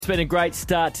It's been a great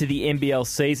start to the NBL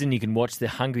season. You can watch the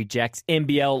Hungry Jacks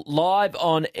NBL live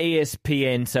on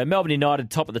ESPN. So Melbourne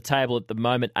United, top of the table at the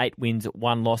moment, 8 wins,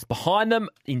 1 loss. Behind them,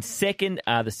 in second,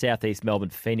 are the Southeast Melbourne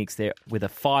Phoenix there with a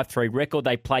 5-3 record.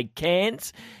 They play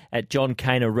Cairns at John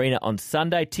Cain Arena on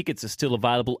Sunday. Tickets are still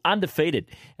available,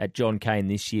 undefeated at John Cain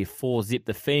this year, 4-0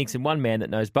 the Phoenix. And one man that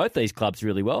knows both these clubs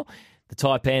really well, the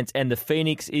Taipans and the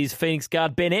Phoenix, is Phoenix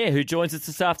guard Ben Ayre, who joins us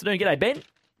this afternoon. G'day, Ben.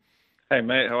 Hey,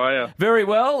 mate, how are you? Very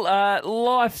well.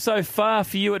 Life so far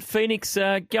for you at Phoenix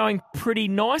going pretty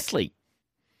nicely.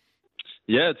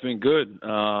 Yeah, it's been good.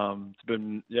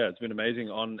 It's been amazing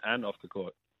on and off the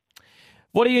court.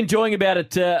 What are you enjoying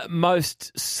about it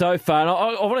most so far? And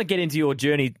I want to get into your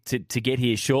journey to get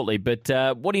here shortly, but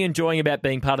what are you enjoying about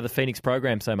being part of the Phoenix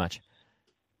program so much?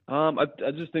 I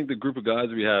just think the group of guys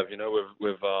we have,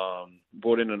 we've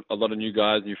brought in a lot of new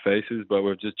guys, new faces, but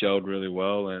we've just gelled really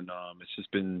well, and it's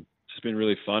just been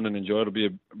really fun and enjoyable to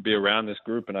be around this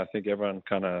group, and I think everyone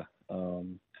kind of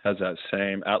has that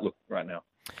same outlook right now.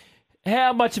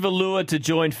 How much of a lure to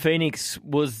join Phoenix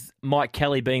was Mike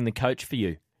Kelly being the coach for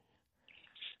you?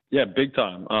 Yeah, big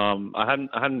time. I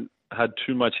hadn't had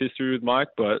too much history with Mike,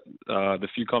 but the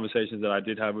few conversations that I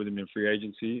did have with him in free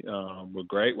agency were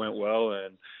great, went well,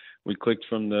 and we clicked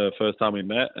from the first time we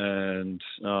met, and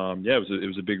it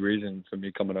was a big reason for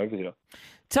me coming over here.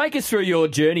 Take us through your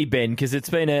journey, Ben, because it's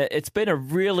been a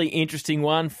really interesting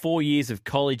one. 4 years of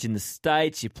college in the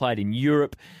States. You played in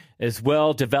Europe as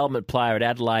well, development player at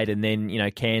Adelaide, and then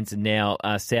Cairns, and now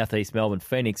Southeast Melbourne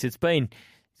Phoenix. It's been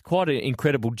quite an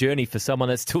incredible journey for someone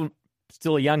that's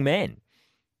still a young man.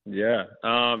 Yeah,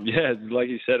 like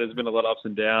you said, there's been a lot of ups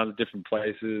and downs, different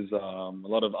places, a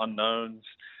lot of unknowns.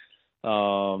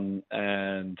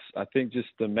 And I think just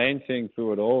the main thing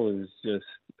through it all is just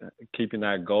keeping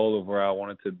that goal of where I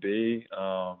wanted to be,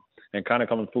 and kind of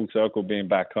coming full circle, being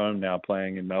back home now,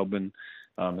 playing in Melbourne,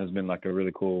 has been like a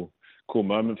really cool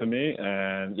moment for me.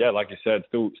 And yeah, like you said,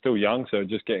 still young, so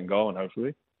just getting going,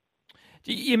 hopefully.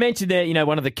 You mentioned that,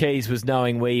 one of the keys was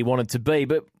knowing where you wanted to be,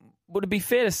 but would it be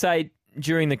fair to say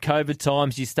during the COVID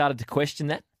times you started to question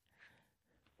that?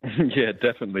 Yeah,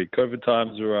 definitely. COVID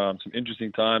times were some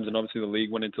interesting times, and obviously the league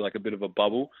went into like a bit of a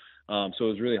bubble. So it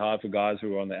was really hard for guys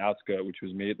who were on the outskirts, which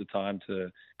was me at the time, to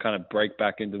kind of break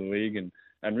back into the league and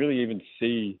really even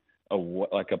see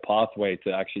a pathway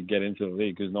to actually get into the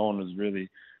league, because no one was really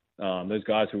those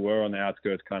guys who were on the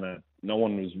outskirts, no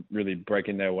one was really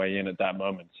breaking their way in at that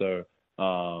moment. So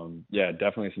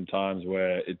definitely some times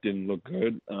where it didn't look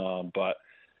good, but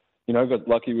got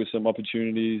lucky with some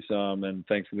opportunities, and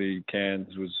thankfully Cairns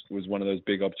was one of those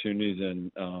big opportunities,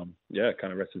 and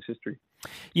kind of rest is history.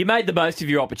 You made the most of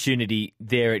your opportunity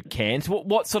there at Cairns.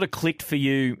 What sort of clicked for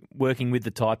you working with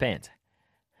the Taipans?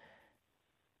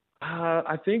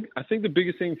 I think the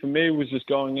biggest thing for me was just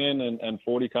going in and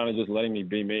 40 kind of just letting me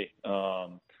be me.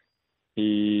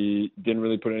 He didn't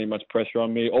really put any much pressure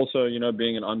on me. Also,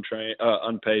 being an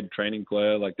unpaid training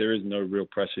player, like there is no real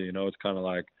pressure. It's kind of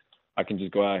like, I can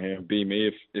just go out here and be me.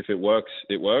 If it works,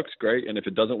 it works, great. And if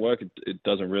it doesn't work, it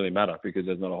doesn't really matter, because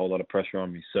there's not a whole lot of pressure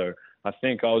on me. So I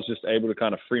think I was just able to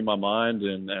kind of free my mind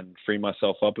and free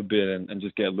myself up a bit and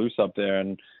just get loose up there.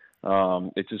 And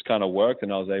it just kind of worked,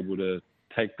 and I was able to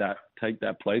take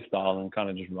that play style and kind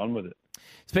of just run with it.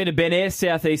 It's been a Ben Ayre,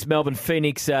 Southeast Melbourne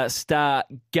Phoenix star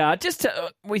guard. Just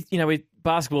with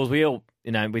basketballs, we all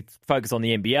we focus on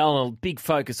the NBL and a big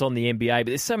focus on the NBA, but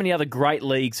there's so many other great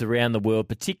leagues around the world,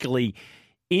 particularly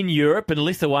in Europe. And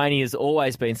Lithuania has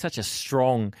always been such a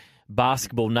strong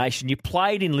basketball nation. You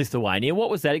played in Lithuania. What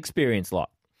was that experience like?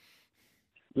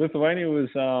 Lithuania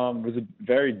was a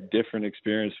very different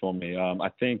experience for me. I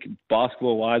think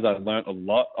basketball-wise, I learned a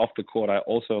lot. Off the court, I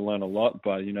also learned a lot.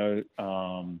 But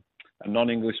a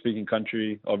non-English speaking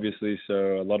country, obviously,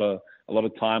 so a lot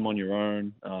of time on your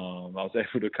own. I was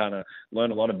able to kind of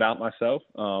learn a lot about myself.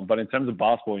 But in terms of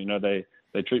basketball, they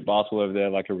treat basketball over there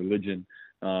like a religion.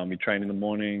 You train in the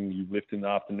morning, you lift in the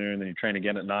afternoon, then you train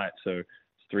again at night. So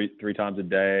it's three times a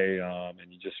day,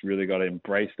 and you just really got to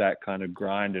embrace that kind of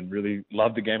grind and really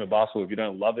love the game of basketball. If you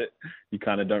don't love it, you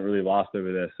kind of don't really last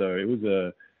over there. So it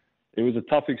was a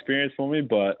tough experience for me,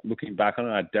 but looking back on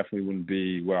it, I definitely wouldn't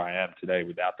be where I am today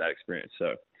without that experience.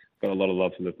 So got a lot of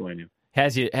love for Lithuania.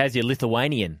 How's your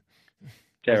Lithuanian?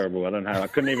 Terrible. I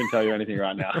couldn't even tell you anything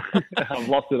right now. I've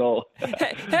lost it all.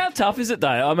 How tough is it though?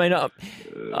 I mean,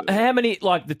 how many,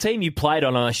 like the team you played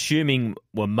on, I'm assuming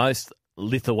were most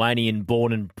Lithuanian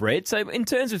born and bred. So in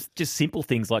terms of just simple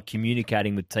things like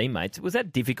communicating with teammates, was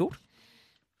that difficult?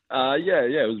 Yeah,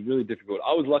 it was really difficult.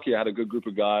 I was lucky I had a good group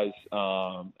of guys,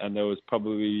 and there was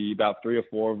probably about 3 or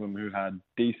 4 of them who had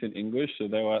decent English, so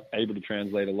they were able to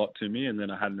translate a lot to me. And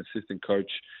then I had an assistant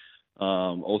coach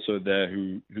also there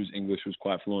whose English was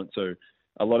quite fluent, so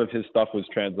a lot of his stuff was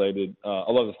translated. A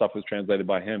lot of the stuff was translated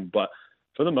by him. But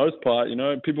for the most part,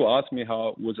 people ask me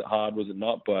was it hard, was it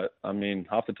not? But I mean,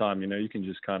 half the time, you can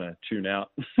just kind of tune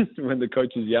out when the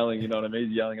coach is yelling. You know what I mean?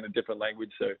 He's yelling in a different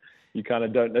language, so you kind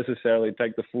of don't necessarily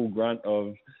take the full grunt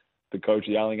of the coach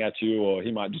yelling at you, or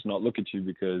he might just not look at you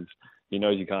because he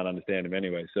knows you can't understand him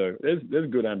anyway. So there's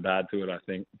good and bad to it, I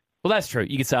think. Well, that's true.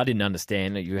 You could say I didn't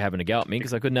understand that you were having a go at me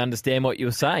because I couldn't understand what you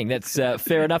were saying. That's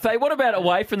fair enough. Hey, what about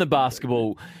away from the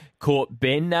basketball court,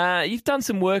 Ben? You've done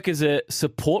some work as a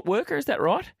support worker, is that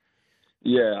right?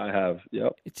 Yeah, I have.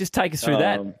 Yep. Just take us through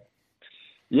that.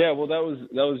 Yeah, well, that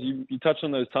was you touched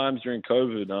on those times during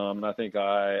COVID. And I think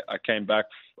I came back.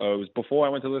 It was before I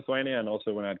went to Lithuania, and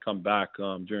also when I'd come back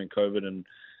during COVID, and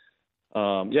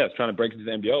I was trying to break into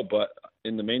the NBL. But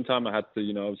in the meantime, I had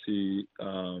to, obviously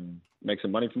make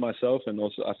some money for myself, and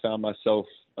also I found myself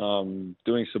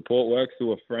doing support work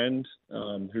through a friend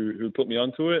who put me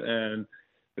onto it, and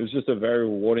it was just a very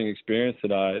rewarding experience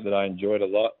that I enjoyed a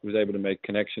lot. Was able to make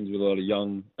connections with a lot of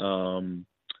young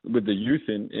with the youth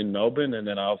in Melbourne, and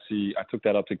then I took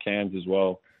that up to Cairns as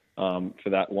well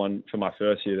for my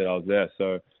first year that I was there.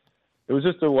 So it was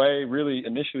just a way, really,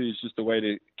 initially it's just a way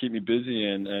to keep me busy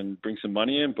and bring some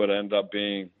money in, but it ended up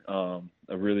being a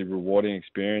really rewarding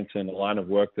experience and a line of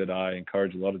work that I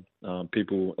encourage a lot of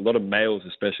people, a lot of males,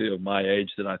 especially of my age,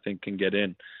 that I think can get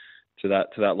in to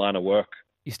that line of work.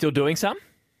 You still doing some?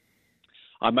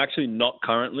 I'm actually not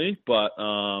currently, but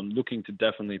looking to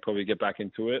definitely probably get back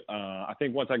into it. I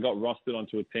think once I got rostered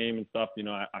onto a team and stuff,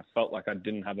 I felt like I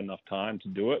didn't have enough time to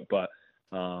do it. But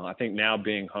I think now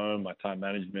being home, my time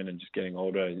management and just getting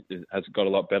older has got a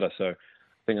lot better. So I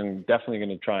think I'm definitely going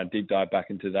to try and deep dive back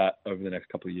into that over the next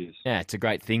couple of years. Yeah, it's a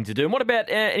great thing to do. And what about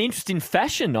an interest in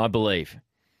fashion, I believe?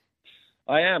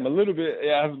 I am a little bit.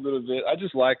 Yeah, I have a little bit.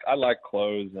 I like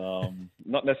clothes.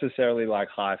 Not necessarily like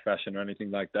high fashion or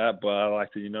anything like that, but I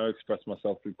like to, express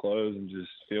myself through clothes and just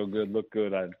feel good, look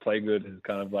good. I play good is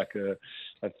kind of like a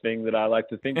thing that I like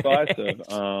to think by. So,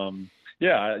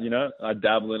 I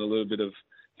dabble in a little bit of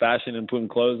fashion and putting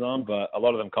clothes on, but a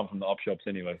lot of them come from the op shops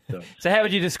anyway. So how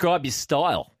would you describe your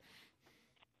style?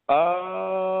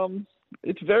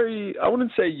 It's very, I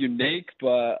wouldn't say unique,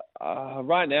 but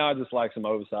right now I just like some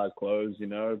oversized clothes,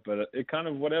 but it kind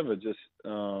of whatever, just, I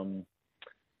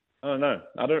don't know.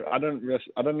 I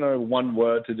don't know one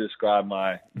word to describe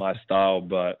my style,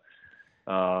 but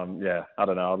I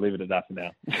don't know. I'll leave it at that for now.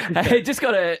 Hey, just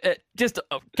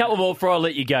a couple more before I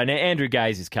let you go. Now, Andrew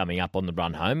Gaze is coming up on the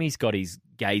run home. He's got his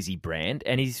Gazy brand,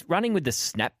 and he's running with the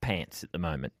snap pants at the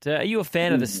moment. Are you a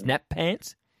fan of the snap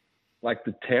pants? Like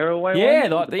the tearaway one?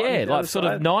 Like sort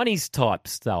of 90s type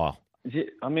style. Yeah,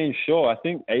 I mean, sure. I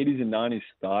think 80s and 90s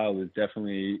style is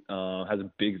definitely has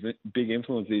a big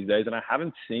influence these days, and I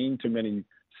haven't seen too many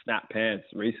snap pants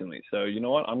recently. So you know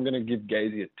what? I'm going to give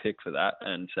Gazy a tick for that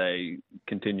and say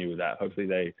continue with that. Hopefully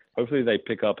they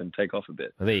pick up and take off a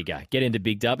bit. Well, there you go. Get into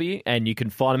Big W and you can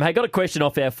find them. Hey, got a question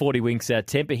off our 40 Winks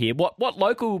temper here. What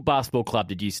local basketball club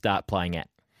did you start playing at?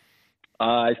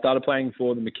 I started playing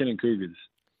for the McKinnon Cougars.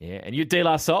 Yeah, and you're De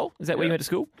La Salle? Is that where you went to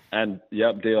school? And,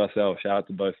 yep, De La Salle. Shout out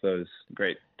to both those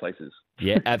great places.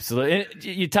 Yeah, absolutely.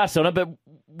 You touched on it, but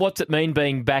what's it mean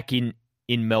being back in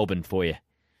Melbourne for you?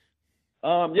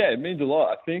 It means a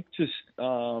lot. I think just,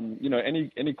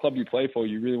 any club you play for,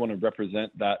 you really want to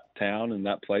represent that town and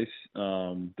that place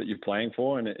that you're playing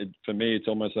for. And for me, it's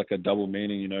almost like a double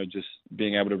meaning, just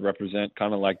being able to represent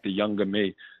kind of like the younger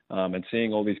me. And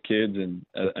seeing all these kids and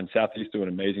Southeast do an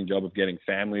amazing job of getting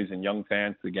families and young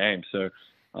fans to the game. So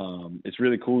it's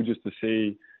really cool just to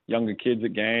see younger kids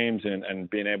at games and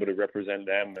being able to represent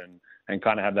them and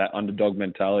kind of have that underdog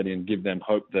mentality and give them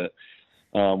hope that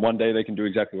one day they can do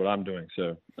exactly what I'm doing.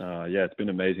 So, it's been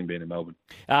amazing being in Melbourne.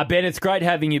 Ben, it's great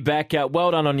having you back.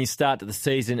 Well done on your start to the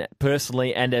season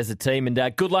personally and as a team. And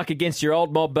good luck against your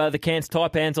old mob, the Cairns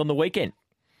Taipans, on the weekend.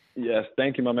 Yes,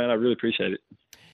 thank you, my man. I really appreciate it.